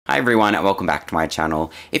Hi everyone, and welcome back to my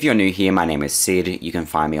channel. If you're new here, my name is Sid. You can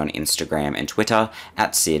find me on Instagram and Twitter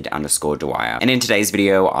at Sid_Dwyer. And in today's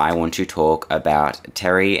video, I want to talk about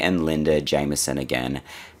Terry and Linda Jamison again,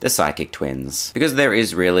 the psychic twins. Because there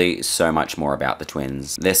is really so much more about the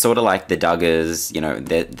twins. They're sort of like the Duggars, you know,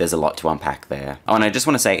 there's a lot to unpack there. Oh, and I just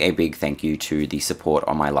want to say a big thank you to the support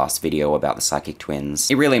on my last video about the psychic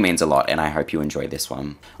twins. It really means a lot, and I hope you enjoy this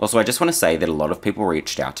one. Also, I just want to say that a lot of people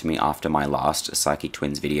reached out to me after my last psychic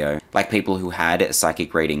twins video, like people who had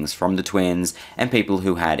psychic readings from the twins and people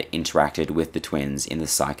who had interacted with the twins in the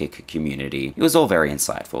psychic community. It was all very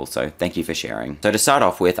insightful, so thank you for sharing. So to start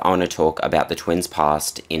off with, I want to talk about the twins'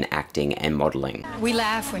 past in acting and modeling. We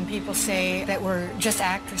laugh when people say that we're just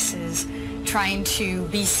actresses trying to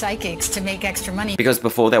be psychics to make extra money. Because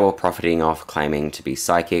before they were profiting off claiming to be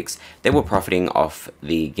psychics, they were profiting off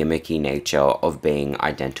the gimmicky nature of being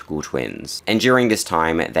identical twins. And during this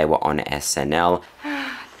time, they were on SNL.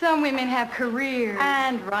 Some women have careers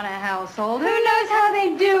and run a household. Who knows how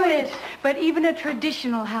they do it? But even a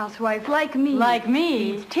traditional housewife like me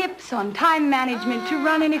needs tips on time management to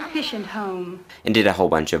run an efficient home. And did a whole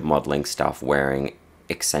bunch of modeling stuff wearing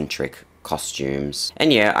eccentric costumes.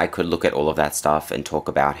 And yeah, I could look at all of that stuff and talk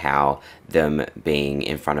about how them being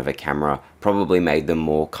in front of a camera probably made them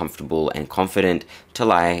more comfortable and confident to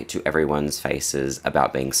lie to everyone's faces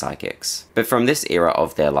about being psychics. But from this era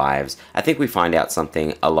of their lives, I think we find out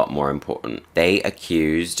something a lot more important. They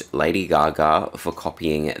accused Lady Gaga for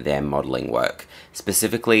copying their modeling work,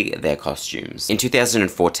 specifically their costumes. In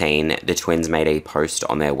 2014, the twins made a post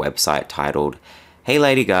on their website titled, "Hey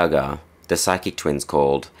Lady Gaga, the psychic twins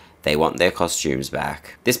called. They want their costumes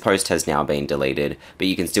back." This post has now been deleted, but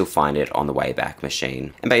you can still find it on the Wayback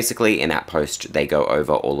Machine. And basically in that post, they go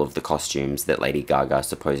over all of the costumes that Lady Gaga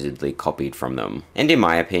supposedly copied from them. And in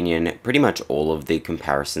my opinion, pretty much all of the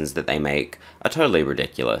comparisons that they make are totally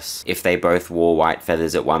ridiculous. If they both wore white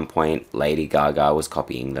feathers at one point, Lady Gaga was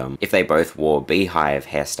copying them. If they both wore beehive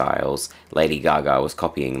hairstyles, Lady Gaga was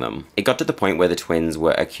copying them. It got to the point where the twins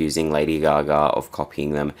were accusing Lady Gaga of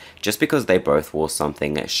copying them just because they both wore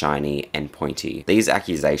something shiny and pointy. These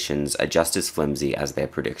accusations are just as flimsy as their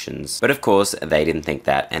predictions. But of course, they didn't think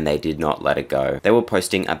that, and they did not let it go. They were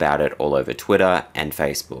posting about it all over Twitter and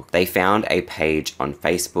Facebook. They found a page on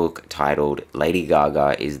Facebook titled "Lady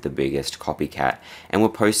Gaga is the biggest copycat," and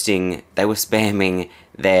they were spamming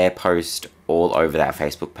their post all over that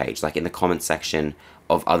Facebook page. Like in the comment section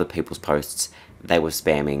of other people's posts, they were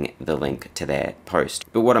spamming the link to their post.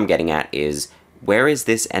 But what I'm getting at is, where is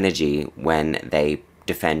this energy when they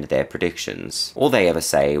defend their predictions? All they ever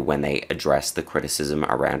say when they address the criticism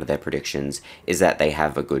around their predictions is that they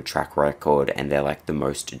have a good track record and they're like the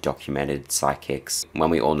most documented psychics, when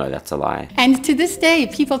we all know that's a lie. And to this day,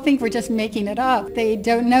 people think we're just making it up. They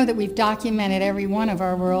don't know that we've documented every one of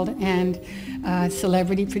our world and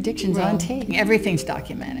celebrity predictions on tape. Everything's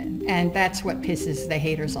documented, and that's what pisses the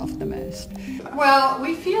haters off the most. Well,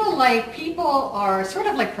 we feel like people are sort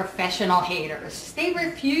of like professional haters. They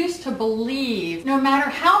refuse to believe no matter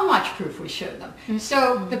how much proof we show them.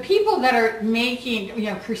 So the people that are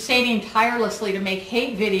crusading tirelessly to make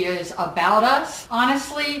hate videos about us,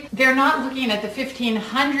 honestly, they're not looking at the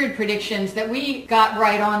 1,500 predictions that we got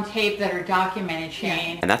right on tape that are documented,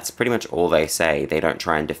 Shane. And that's pretty much all they say. They don't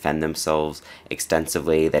try and defend themselves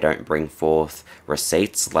extensively. They don't bring forth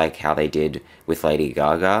receipts like how they did with Lady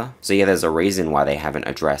Gaga. So yeah, there's a reason why they haven't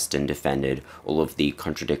addressed and defended all of the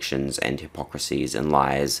contradictions and hypocrisies and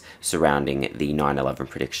lies surrounding the 9/11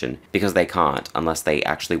 prediction, because they can't unless they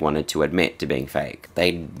actually wanted to admit to being fake.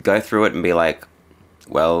 They'd go through it and be like,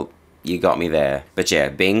 well, you got me there. But yeah,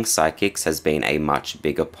 being psychics has been a much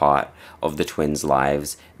bigger part of the twins'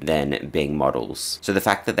 lives than being models. So the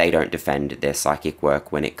fact that they don't defend their psychic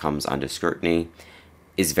work when it comes under scrutiny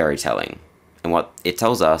is very telling. And what it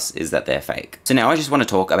tells us is that they're fake. So now I just want to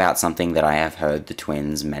talk about something that I have heard the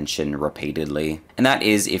twins mention repeatedly. And that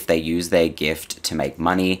is, if they use their gift to make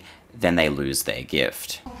money, then they lose their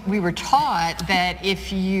gift. We were taught that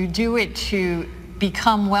if you do it to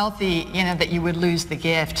become wealthy, that you would lose the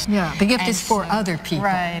gift. Yeah, the gift is for other people,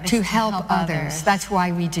 right, to help others. That's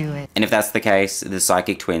why we do it. And if that's the case, the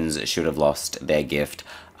psychic twins should have lost their gift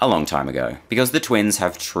a long time ago. Because the twins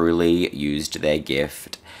have truly used their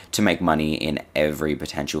gift to make money in every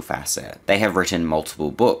potential facet. They have written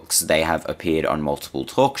multiple books, they have appeared on multiple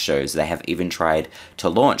talk shows, they have even tried to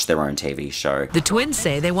launch their own TV show. The twins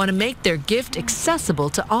say they want to make their gift accessible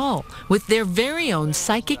to all with their very own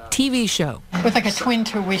psychic TV show. With like a twin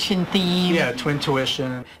tuition theme. Yeah, twin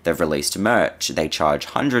tuition. They've released merch, they charge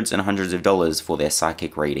hundreds and hundreds of dollars for their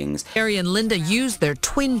psychic readings. Terry and Linda use their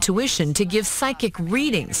twin tuition to give psychic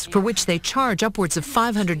readings. readings, for which they charge upwards of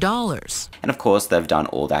 $500. And of course, they've done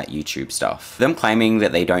all that YouTube stuff. Them claiming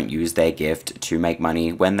that they don't use their gift to make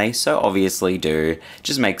money when they so obviously do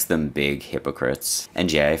just makes them big hypocrites.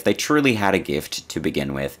 And yeah, if they truly had a gift to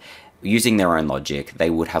begin with, using their own logic, they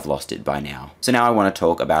would have lost it by now. So now I want to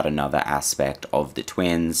talk about another aspect of the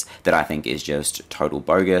twins that I think is just total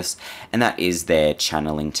bogus, and that is their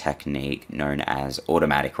channeling technique known as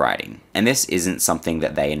automatic writing. And this isn't something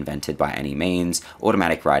that they invented by any means.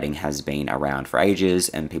 Automatic writing has been around for ages,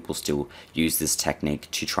 and people still use this technique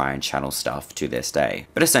to try and channel stuff to this day.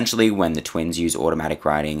 But essentially, when the twins use automatic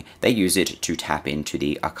writing, they use it to tap into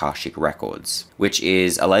the Akashic Records, which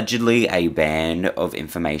is allegedly a band of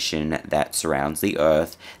information that surrounds the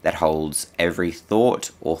earth that holds every thought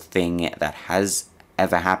or thing that has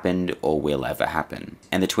ever happened or will ever happen.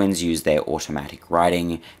 And the twins use their automatic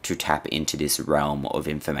writing to tap into this realm of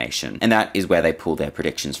information. And that is where they pull their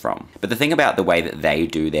predictions from. But the thing about the way that they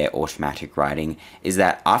do their automatic writing is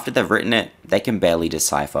that after they've written it, they can barely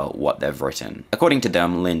decipher what they've written. According to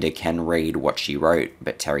them, Linda can read what she wrote,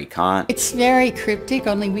 but Terry can't. It's very cryptic,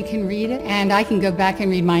 only we can read it, and I can go back and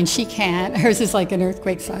read mine. She can't. Hers is like an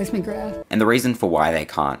earthquake seismograph. And the reason for why they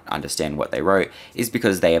can't understand what they wrote is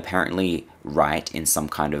because they apparently write in some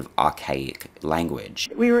kind of archaic language.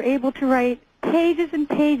 We were able to write pages and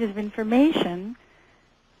pages of information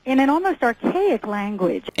in an almost archaic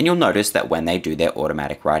language. And you'll notice that when they do their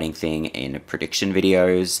automatic writing thing in prediction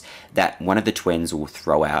videos, that one of the twins will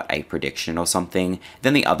throw out a prediction or something,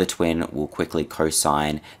 then the other twin will quickly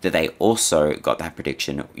co-sign that they also got that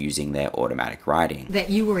prediction using their automatic writing. That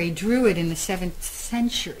you were a druid in the 7th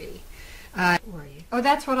century. Were you? Oh,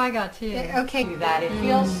 that's what I got too. Okay. That it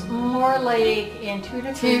feels more like in 2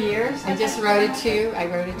 to 3 years. I just wrote it too. I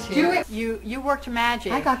wrote it too. Do it. You worked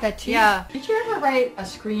magic. I got that too. Yeah. Did you ever write a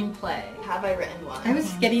screenplay? Have I written one? I was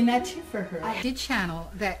getting that too for her. I did channel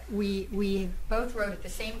that we both wrote at the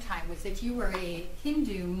same time was that you were a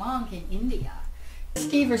Hindu monk in India.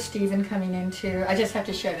 Steve or Stephen coming in too. I just have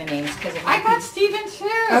to show the names because I got Stephen too.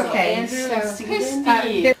 Okay, Andrew so and who's Stephen.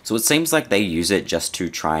 Steve? So it seems like they use it just to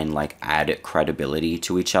try and like add credibility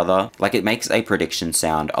to each other. Like it makes a prediction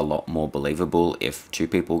sound a lot more believable if 2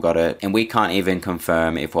 people got it. And we can't even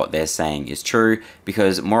confirm if what they're saying is true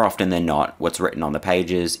because more often than not, what's written on the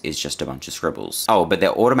pages is just a bunch of scribbles. Oh, but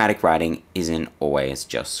their automatic writing isn't always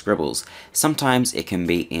just scribbles. Sometimes it can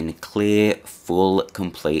be in clear, full,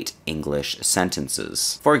 complete English sentences.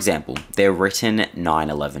 For example, their written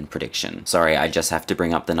 9/11 prediction. Sorry, I just have to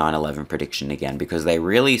bring up the 9/11 prediction again because they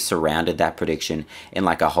really surrounded that prediction in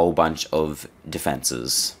like a whole bunch of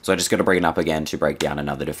defenses. So I just got to bring it up again to break down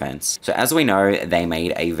another defense. So as we know, they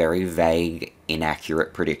made a very vague,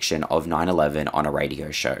 inaccurate prediction of 9/11 on a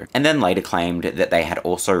radio show, and then later claimed that they had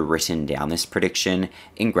also written down this prediction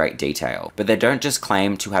in great detail. But they don't just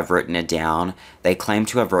claim to have written it down, they claim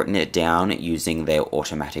to have written it down using their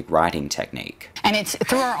automatic writing technique. And it's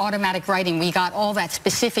through our automatic writing, we got all that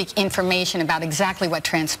specific information about exactly what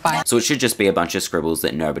transpired. So it should just be a bunch of scribbles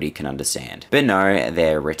that nobody can understand. But no,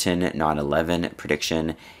 their written 9/11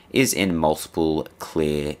 prediction is in multiple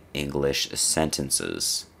clear English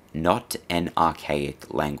sentences, not an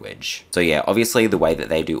archaic language. So yeah, obviously the way that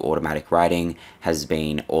they do automatic writing has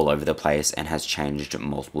been all over the place and has changed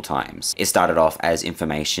multiple times. It started off as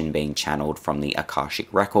information being channeled from the Akashic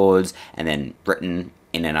Records and then written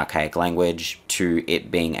in an archaic language to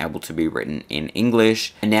it being able to be written in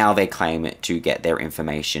English, and now they claim to get their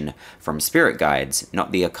information from spirit guides,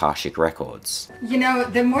 not the Akashic Records. You know,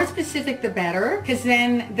 the more specific the better, because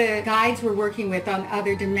then the guides we're working with on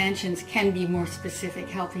other dimensions can be more specific,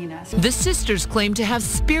 helping us. The sisters claim to have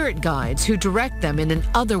spirit guides who direct them in an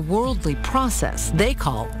otherworldly process they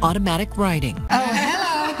call automatic writing. Oh, hello.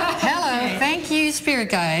 Hello. Thank you, spirit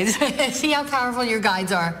guides. See how powerful your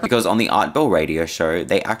guides are. Because on the Art Bell radio show,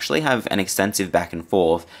 they actually have an extensive back and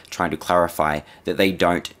forth trying to clarify that they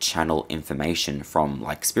don't channel information from,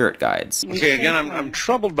 like, spirit guides. Okay, again, I'm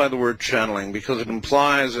troubled by the word channeling because it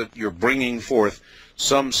implies that you're bringing forth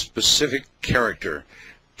some specific character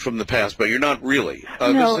from the past, but you're not really.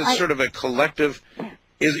 No, this is sort of a collective.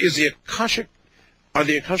 Is the Akashic, are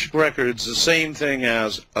the Akashic Records the same thing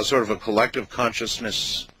as a sort of a collective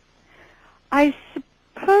consciousness? I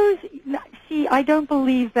suppose, see, I don't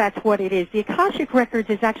believe that's what it is. The Akashic Records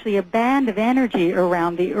is actually a band of energy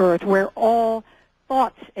around the earth where all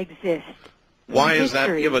thoughts exist. Why is that?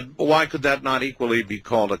 Yeah, but why could that not equally be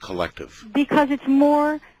called a collective? Because it's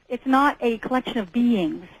not a collection of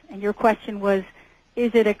beings. And your question was,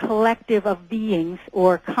 is it a collective of beings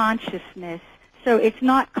or consciousness? So it's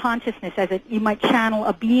not consciousness as you might channel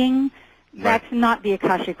a being. That's not the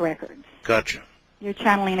Akashic Records. Gotcha. You're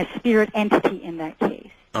channeling a spirit entity in that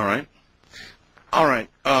case. All right. All right.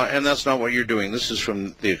 And that's not what you're doing. This is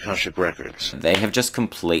from the Akashic Records. They have just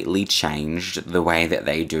completely changed the way that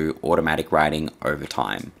they do automatic writing over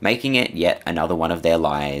time, making it yet another one of their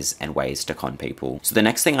lies and ways to con people. So the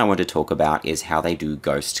next thing I want to talk about is how they do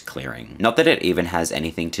ghost clearing. Not that it even has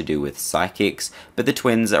anything to do with psychics, but the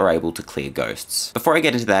twins are able to clear ghosts. Before I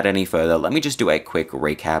get into that any further, let me just do a quick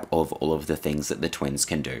recap of all of the things that the twins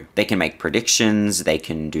can do. They can make predictions, they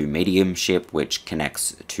can do mediumship, which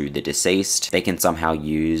connects to the deceased. They can somehow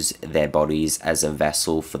use their bodies as a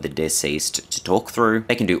vessel for the deceased to talk through.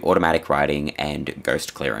 They can do automatic writing and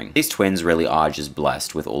ghost clearing. These twins really are just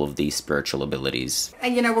blessed with all of these spiritual abilities.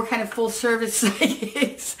 And you know, we're kind of full service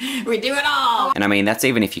psychics. We do it all. And I mean, that's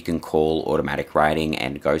even if you can call automatic writing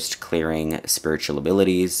and ghost clearing spiritual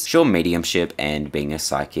abilities. Sure, mediumship and being a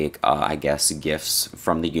psychic are, I guess, gifts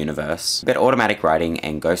from the universe. But automatic writing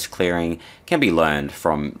and ghost clearing can be learned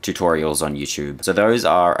from tutorials on YouTube. So those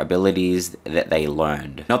are abilities that they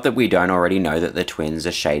learned. Not that we don't already know that the twins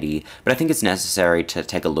are shady, but I think it's necessary to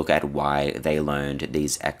take a look at why they learned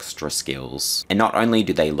these extra skills. And not only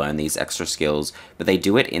do they learn these extra skills, but they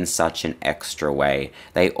do it in such an extra way.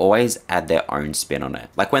 They always add their own spin on it.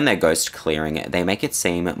 Like when they're ghost clearing, they make it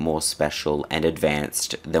seem more special and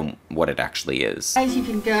advanced than what it actually is. As you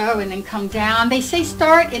can go and then come down, they say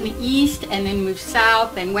start in the east and then move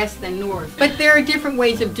south, then west, then north. But there are different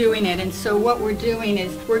ways of doing it, and so what we're doing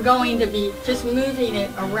is we're going to be just moving it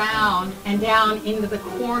around and down into the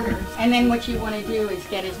corners. And then what you want to do is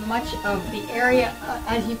get as much of the area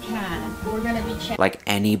as you can. We're going to be like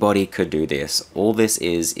anybody could do this. All this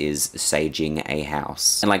is saging a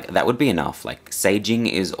house. And like that would be enough. Like saging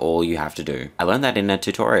is all you have to do. I learned that in a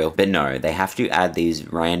tutorial. But no, they have to add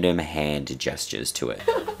these random hand gestures to it.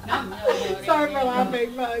 Sorry for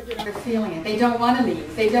laughing, but they're feeling it. They don't want to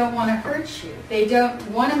leave. They don't want to hurt you. They don't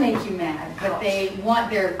want to make you mad, but they want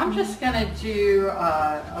their... I'm just going to do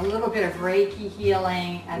a little bit of Reiki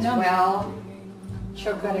healing as well.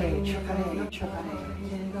 Chokare, chokare, chokare.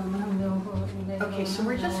 Okay, so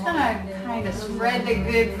we're just going to kind of spread the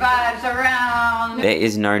good vibes around. There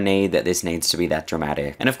is no need that this needs to be that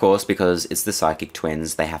dramatic. And of course, because it's the psychic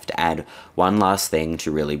twins, they have to add one last thing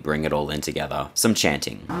to really bring it all in together. Some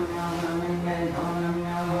chanting.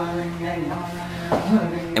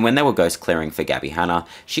 And when they were ghost clearing for Gabby Hanna,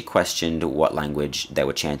 she questioned what language they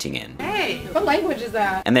were chanting in. Hey, what language is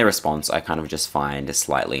that? And their response I kind of just find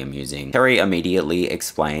slightly amusing. Terry immediately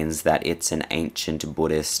explains that it's an ancient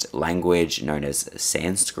Buddhist language known as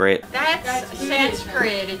Sanskrit. That's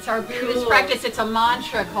Sanskrit. It's our Buddhist practice. It's a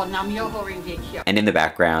mantra called Nam Myoho Renge Kyo. And in the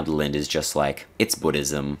background, Linda's just like, it's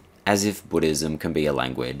Buddhism. As if Buddhism can be a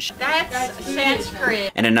language. That's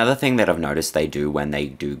Sanskrit. And another thing that I've noticed they do when they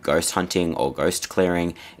do ghost hunting or ghost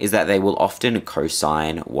clearing is that they will often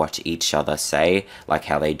co-sign what each other say, like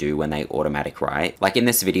how they do when they automatic write. Like in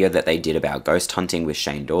this video that they did about ghost hunting with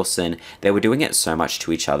Shane Dawson, they were doing it so much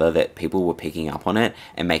to each other that people were picking up on it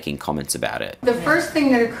and making comments about it. The first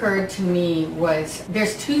thing that occurred to me was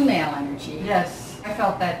there's two male energy. Yes. I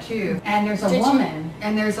felt that too. And there's a woman,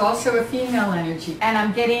 and there's also a female energy. And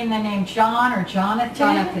I'm getting the name John or Jonathan.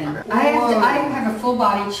 Jonathan. I have a full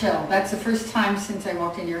body chill. That's the first time since I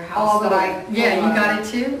walked in your house Yeah, you got it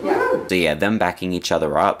too? Yeah. So yeah, them backing each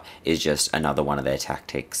other up is just another one of their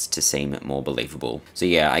tactics to seem more believable. So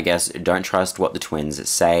yeah, I guess don't trust what the twins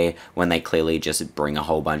say when they clearly just bring a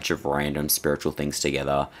whole bunch of random spiritual things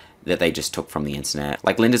together that they just took from the internet.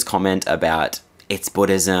 Like Linda's comment about it's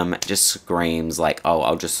Buddhism just screams like, oh,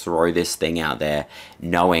 I'll just throw this thing out there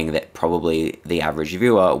knowing that probably the average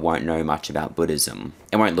viewer won't know much about Buddhism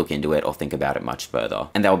and won't look into it or think about it much further.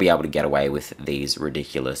 And they'll be able to get away with these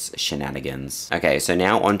ridiculous shenanigans. Okay, so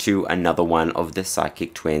now on to another one of the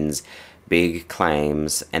psychic twins' big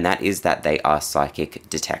claims, and that is that they are psychic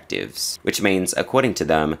detectives, which means, according to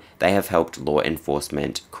them, they have helped law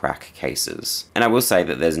enforcement crack cases. And I will say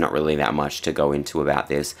that there's not really that much to go into about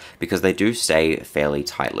this, because they do stay fairly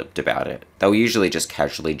tight-lipped about it. They'll usually just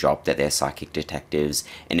casually drop that they're psychic detectives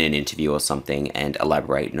in an interview or something and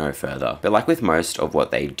elaborate no further. But like with most of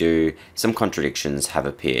what they do, some contradictions have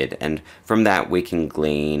appeared, and from that we can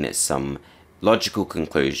glean some logical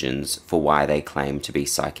conclusions for why they claim to be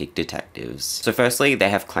psychic detectives. So firstly,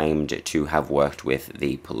 they have claimed to have worked with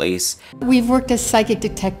the police. We've worked as psychic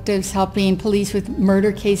detectives helping police with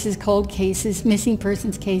murder cases, cold cases, missing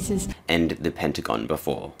persons cases. And the Pentagon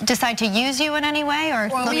before. Decide to use you in any way or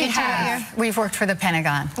well, look into it? We've worked for the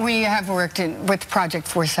Pentagon. We have worked with Project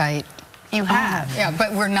Foresight. You have? Yeah,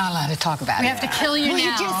 but we're not allowed to talk about it. We have to kill you now. We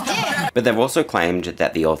just did. But they've also claimed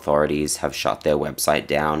that the authorities have shut their website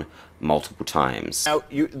down multiple times. Now,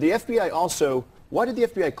 the FBI also, why did the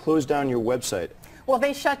FBI close down your website? Well,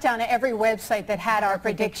 they shut down every website that had our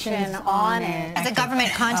prediction on it. Has the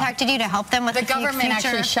government contacted you to help them with The government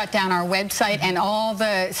actually shut down our website and all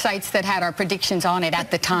the sites that had our predictions on it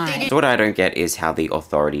at the time. So what I don't get is how the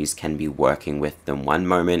authorities can be working with them one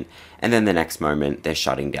moment, and then the next moment they're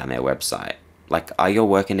shutting down their website. Like, are you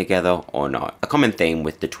working together or not? A common theme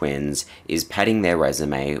with the twins is padding their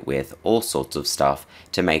resume with all sorts of stuff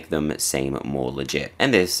to make them seem more legit.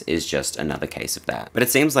 And this is just another case of that. But it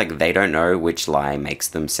seems like they don't know which lie makes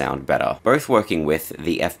them sound better. Both working with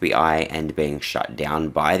the FBI and being shut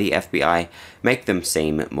down by the FBI make them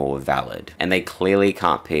seem more valid. And they clearly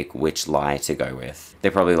can't pick which lie to go with. They're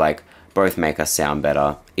probably like, both make us sound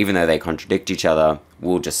better. Even though they contradict each other,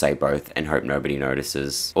 we'll just say both and hope nobody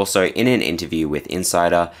notices. Also, in an interview with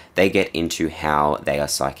Insider, they get into how they are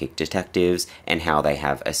psychic detectives and how they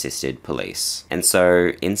have assisted police. And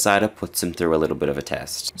so Insider puts them through a little bit of a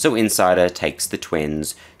test. So Insider takes the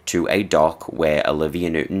twins to a dock where Olivia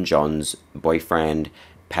Newton-John's boyfriend,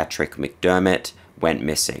 Patrick McDermott, went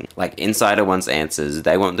missing. Like, Insider wants answers.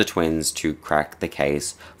 They want the twins to crack the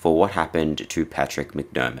case for what happened to Patrick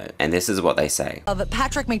McDermott. And this is what they say.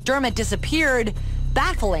 Patrick McDermott disappeared,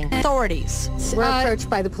 baffling authorities. We're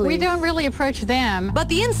approached by the police. We don't really approach them. But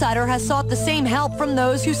the Insider has sought the same help from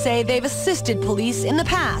those who say they've assisted police in the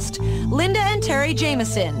past. Linda and Terry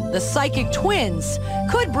Jamison, the psychic twins,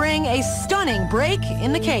 could bring a stunning break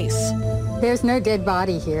in the case. There's no dead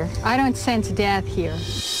body here. I don't sense death here.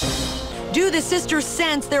 Do the sisters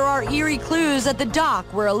sense there are eerie clues at the dock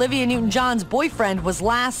where Olivia Newton-John's boyfriend was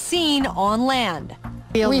last seen on land?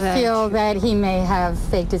 We feel that he may have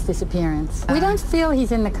faked his disappearance. We don't feel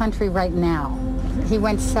he's in the country right now. He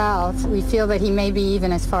went south. We feel that he may be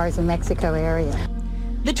even as far as the Mexico area.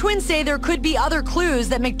 The twins say there could be other clues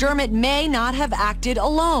that McDermott may not have acted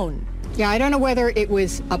alone. Yeah, I don't know whether it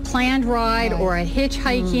was a planned ride or a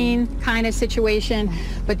hitchhiking kind of situation,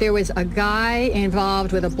 but there was a guy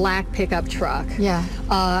involved with a black pickup truck. Yeah.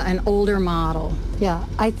 An older model. Yeah,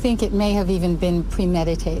 I think it may have even been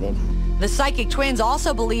premeditated. The psychic twins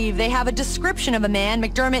also believe they have a description of a man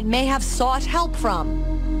McDermott may have sought help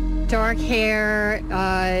from. Dark hair,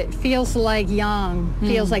 feels like young,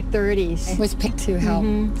 feels like 30s. Was picked to help.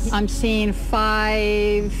 I'm seeing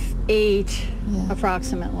 5'8",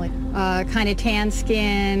 approximately. Kind of tan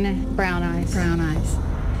skin, brown eyes. Brown eyes.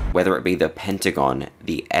 Whether it be the Pentagon,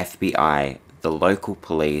 the FBI, the local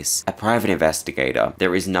police, a private investigator,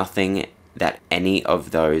 there is nothing that any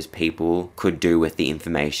of those people could do with the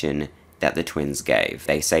information that the twins gave.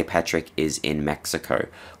 They say Patrick is in Mexico.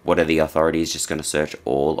 What are the authorities just going to search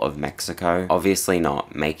all of Mexico? Obviously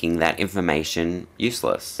not, making that information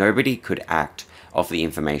useless. Nobody could act off the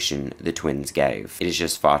information the twins gave. It is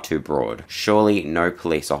just far too broad. Surely no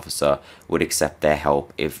police officer would accept their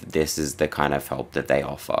help if this is the kind of help that they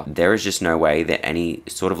offer. There is just no way that any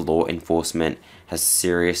sort of law enforcement has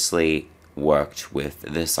seriously worked with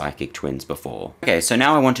the psychic twins before. Okay, so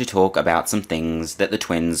now I want to talk about some things that the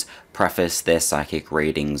twins preface their psychic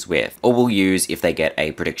readings with, or will use if they get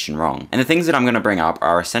a prediction wrong. And the things that I'm going to bring up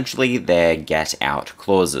are essentially their get out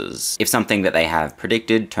clauses. If something that they have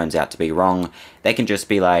predicted turns out to be wrong, they can just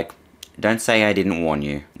be like, don't say I didn't warn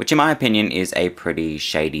you, which in my opinion is a pretty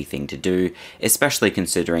shady thing to do, especially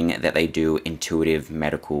considering that they do intuitive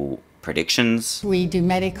medical predictions. We do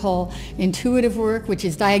medical intuitive work, which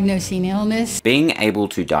is diagnosing illness. Being able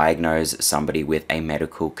to diagnose somebody with a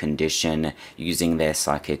medical condition using their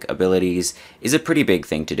psychic abilities is a pretty big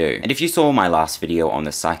thing to do. And if you saw my last video on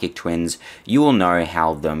the psychic twins, you will know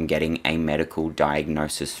how them getting a medical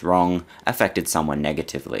diagnosis wrong affected someone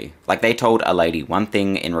negatively. Like, they told a lady one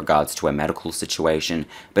thing in regards to a medical situation,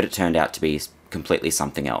 but it turned out to be completely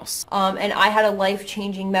something else. And I had a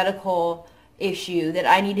life-changing medical issue that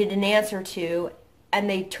I needed an answer to, and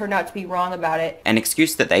they turned out to be wrong about it. An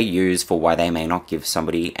excuse that they use for why they may not give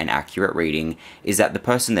somebody an accurate reading is that the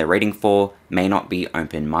person they're reading for may not be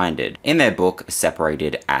open-minded. In their book,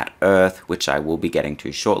 Separated at Earth, which I will be getting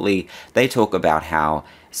to shortly, they talk about how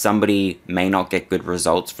somebody may not get good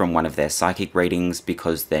results from one of their psychic readings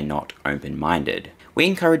because they're not open-minded. We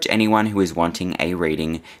encourage anyone who is wanting a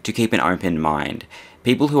reading to keep an open mind.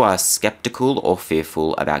 People who are skeptical or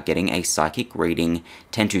fearful about getting a psychic reading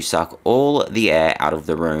tend to suck all the air out of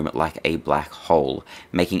the room like a black hole,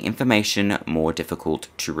 making information more difficult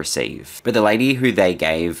to receive. But the lady who they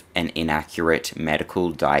gave an inaccurate medical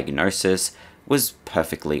diagnosis was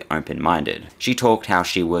perfectly open-minded. She talked how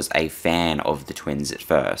she was a fan of the twins at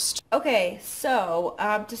first. Okay, so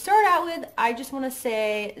to start out with, I just want to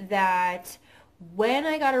say that when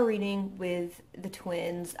I got a reading with the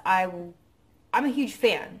twins, I'm a huge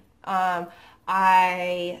fan.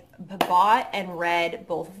 I bought and read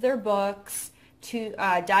both of their books.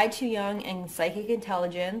 died too young in psychic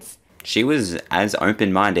intelligence. She was as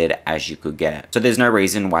open-minded as you could get. So there's no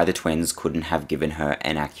reason why the twins couldn't have given her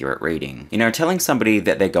an accurate reading. You know, telling somebody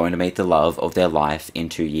that they're going to meet the love of their life in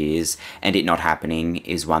 2 years and it not happening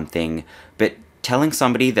is one thing, but telling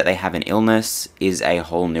somebody that they have an illness is a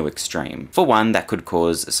whole new extreme. For one, that could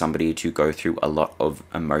cause somebody to go through a lot of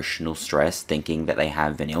emotional stress thinking that they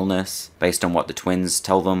have an illness based on what the twins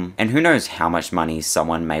tell them. And who knows how much money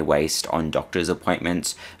someone may waste on doctor's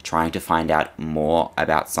appointments trying to find out more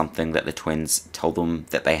about something that the twins tell them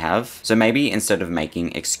that they have. So maybe instead of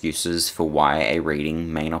making excuses for why a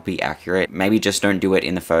reading may not be accurate, maybe just don't do it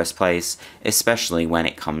in the first place, especially when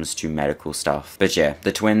it comes to medical stuff. But yeah,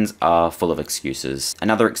 the twins are full of excuses.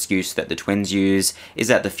 Another excuse that the twins use is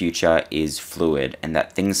that the future is fluid and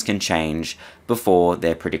that things can change before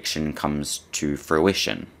their prediction comes to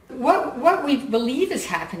fruition. What we believe is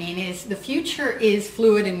happening is the future is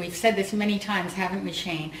fluid, and we've said this many times, haven't we,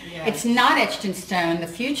 Shane? Yes. It's not etched in stone. The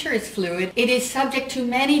future is fluid. It is subject to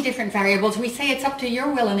many different variables. We say it's up to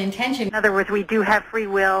your will and intention. In other words, we do have free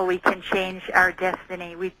will. We can change our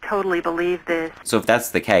destiny. We totally believe this. So if that's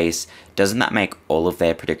the case, doesn't that make all of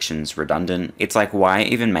their predictions redundant? It's like, why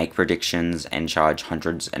even make predictions and charge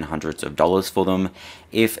hundreds and hundreds of dollars for them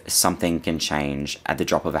if something can change at the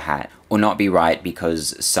drop of a hat, or not be right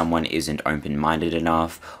because someone isn't open-minded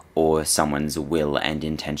enough, or someone's will and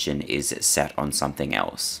intention is set on something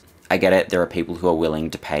else? I get it, there are people who are willing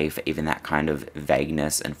to pay for even that kind of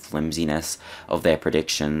vagueness and flimsiness of their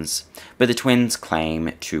predictions, but the twins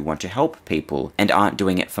claim to want to help people and aren't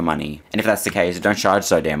doing it for money. And if that's the case, don't charge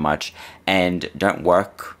so damn much, and don't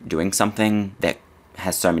work doing something that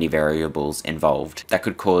has so many variables involved that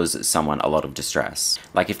could cause someone a lot of distress.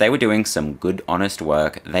 Like, if they were doing some good, honest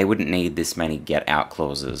work, they wouldn't need this many get-out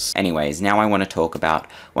clauses. Anyways, now I want to talk about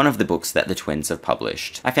one of the books that the twins have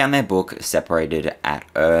published. I found their book Separated at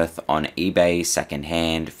Earth on eBay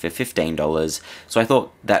secondhand for $15, so I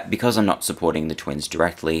thought that because I'm not supporting the twins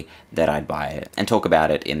directly, that I'd buy it and talk about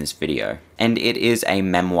it in this video. And it is a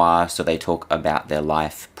memoir, so they talk about their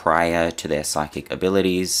life prior to their psychic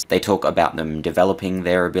abilities. They talk about them developing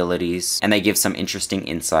their abilities, and they give some interesting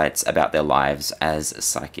insights about their lives as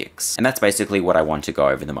psychics. And that's basically what I want to go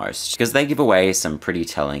over the most, because they give away some pretty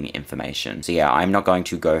telling information. So yeah, I'm not going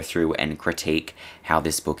to go through and critique how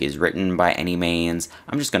this book is written by any means.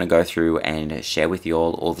 I'm just going to go through and share with you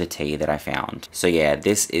all the tea that I found. So yeah,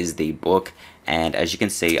 this is the book, and as you can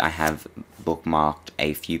see, I have bookmarked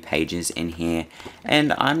a few pages in here,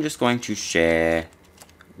 and I'm just going to share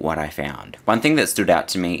what I found. One thing that stood out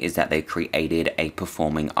to me is that they created a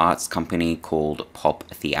performing arts company called Pop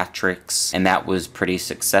Theatrics, and that was pretty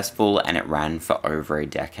successful, and it ran for over a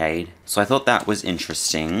decade. So I thought that was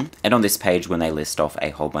interesting. And on this page, when they list off a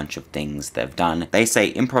whole bunch of things they've done, they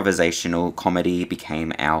say improvisational comedy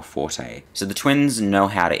became our forte. So the twins know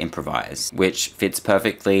how to improvise, which fits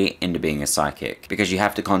perfectly into being a psychic, because you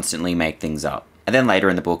have to constantly make things up. And then later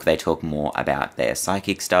in the book, they talk more about their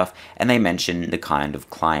psychic stuff, and they mention the kind of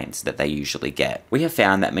clients that they usually get. We have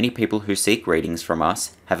found that many people who seek readings from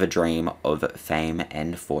us have a dream of fame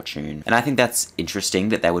and fortune. And I think that's interesting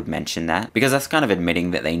that they would mention that, because that's kind of admitting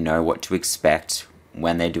that they know what to expect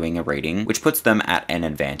when they're doing a reading, which puts them at an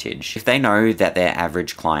advantage. If they know that their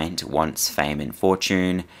average client wants fame and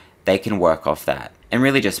fortune, they can work off that and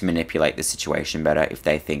really just manipulate the situation better if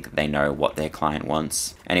they think they know what their client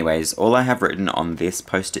wants. Anyways, all I have written on this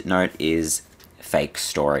post-it note is fake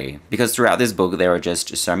story, because throughout this book there are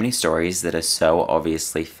just so many stories that are so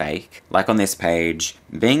obviously fake. Like on this page,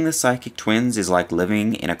 being the psychic twins is like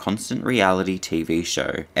living in a constant reality TV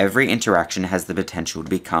show. Every interaction has the potential to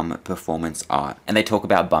become performance art. And they talk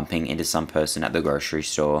about bumping into some person at the grocery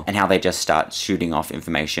store and how they just start shooting off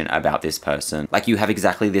information about this person. Like, you have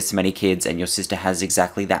exactly this many kids and your sister has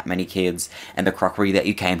exactly that many kids, and the crockery that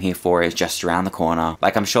you came here for is just around the corner.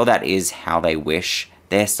 Like, I'm sure that is how they wish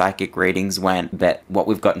their psychic readings went, but what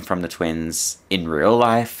we've gotten from the twins in real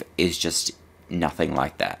life is just nothing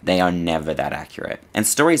like that. They are never that accurate. And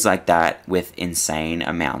stories like that with insane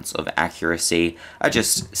amounts of accuracy are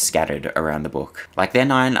just scattered around the book. Like, their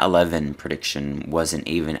 9/11 prediction wasn't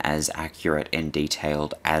even as accurate and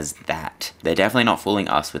detailed as that. They're definitely not fooling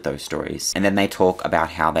us with those stories. And then they talk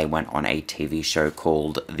about how they went on a TV show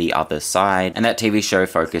called The Other Side, and that TV show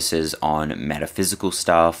focuses on metaphysical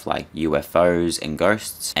stuff like UFOs and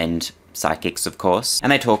ghosts and psychics, of course.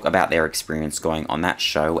 And they talk about their experience going on that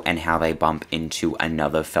show and how they bump into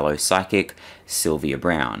another fellow psychic, Sylvia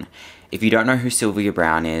Brown. If you don't know who Sylvia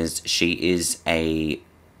Brown is, she is a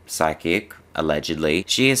psychic allegedly,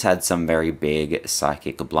 she has had some very big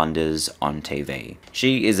psychic blunders on TV.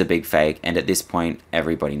 She is a big fake, and at this point,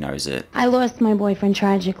 everybody knows it. I lost my boyfriend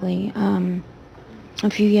tragically a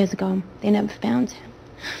few years ago. They never found him.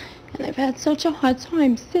 And I've had such a hard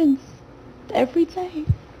time since, every day.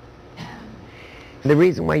 The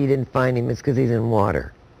reason why you didn't find him is because he's in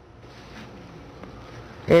water.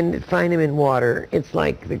 And find him in water, it's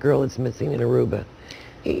like the girl that's missing in Aruba.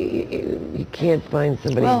 You can't find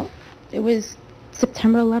somebody. Well, it was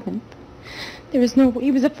September 11th. There was no,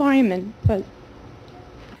 he was a fireman, but...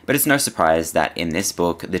 But it's no surprise that in this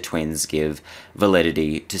book, the twins give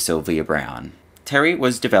validity to Sylvia Browne. Terry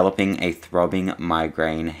was developing a throbbing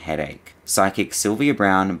migraine headache. Psychic Sylvia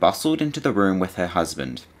Browne bustled into the room with her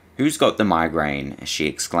husband. "Who's got the migraine?" she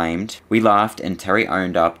exclaimed. We laughed and Terry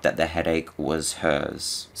owned up that the headache was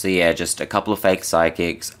hers. So yeah, just a couple of fake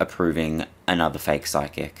psychics approving another fake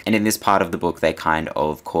psychic. And in this part of the book, they kind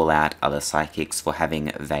of call out other psychics for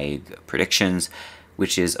having vague predictions,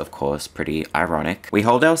 which is of course pretty ironic. We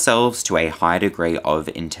hold ourselves to a high degree of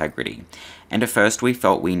integrity. And at first we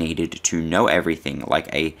felt we needed to know everything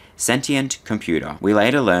like a sentient computer. We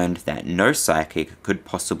later learned that no psychic could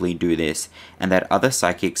possibly do this, and that other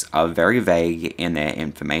psychics are very vague in their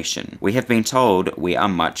information. We have been told we are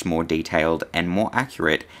much more detailed and more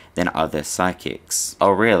accurate than other psychics.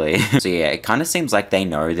 Oh really? So yeah, it kind of seems like they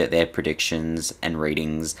know that their predictions and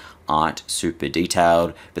readings aren't super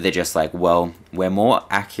detailed, but they're just like, well, we're more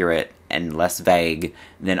accurate and less vague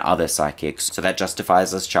than other psychics, so that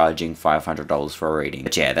justifies us charging $500 for a reading.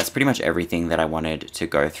 But yeah, that's pretty much everything that I wanted to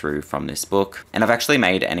go through from this book, and I've actually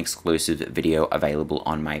made an exclusive video available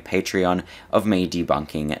on my Patreon of me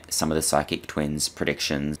debunking some of the Psychic Twins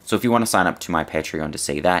predictions. So if you want to sign up to my Patreon to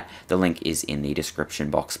see that, the link is in the description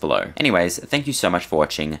box below. Anyways, thank you so much for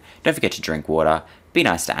watching. Don't forget to drink water, be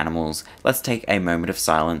nice to animals, let's take a moment of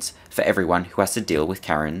silence for everyone who has to deal with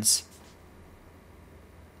Karens,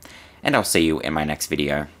 and I'll see you in my next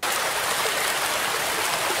video.